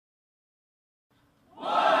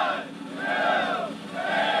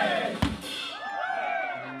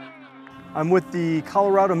I'm with the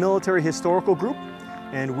Colorado Military Historical Group,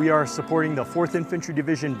 and we are supporting the 4th Infantry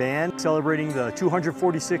Division Band, celebrating the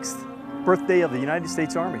 246th birthday of the United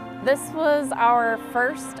States Army. This was our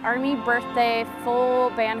first Army birthday full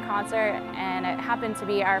band concert, and it happened to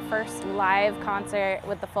be our first live concert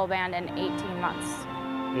with the full band in 18 months.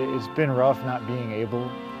 It's been rough not being able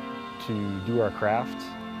to do our craft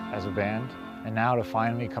as a band, and now to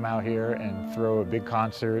finally come out here and throw a big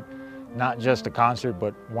concert, not just a concert,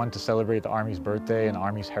 but one to celebrate the Army's birthday and the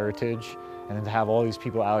Army's heritage, and then to have all these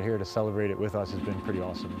people out here to celebrate it with us has been pretty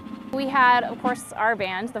awesome. We had, of course, our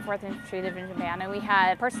band, the 4th Infantry Division Band, and we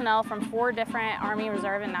had personnel from 4 different Army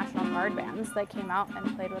Reserve and National Guard bands that came out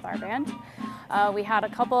and played with our band. We had a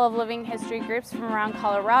couple of living history groups from around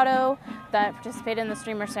Colorado that participated in the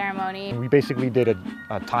streamer ceremony. We basically did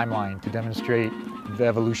a timeline to demonstrate the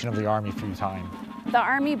evolution of the Army through time. The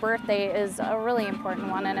Army birthday is a really important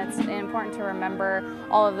one, and it's important to remember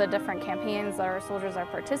all of the different campaigns that our soldiers have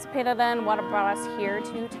participated in, what brought us here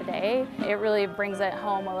to today. It really brings it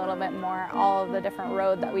home a little bit more, all of the different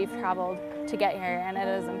road that we've traveled to get here, and it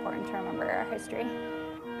is important to remember our history.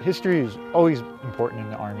 History is always important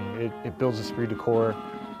in the Army. It builds esprit de corps,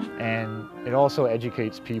 and it also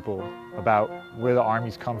educates people about where the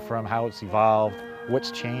Army's come from, how it's evolved,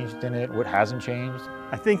 what's changed in it, what hasn't changed.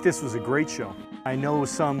 I think this was a great show. I know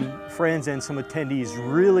some friends and some attendees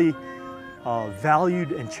really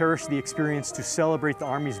valued and cherished the experience to celebrate the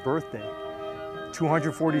Army's birthday,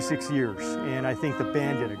 246 years. And I think the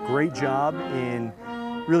band did a great job in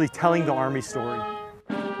really telling the Army story.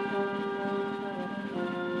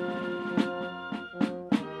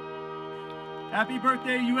 Happy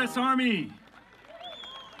birthday, U.S. Army!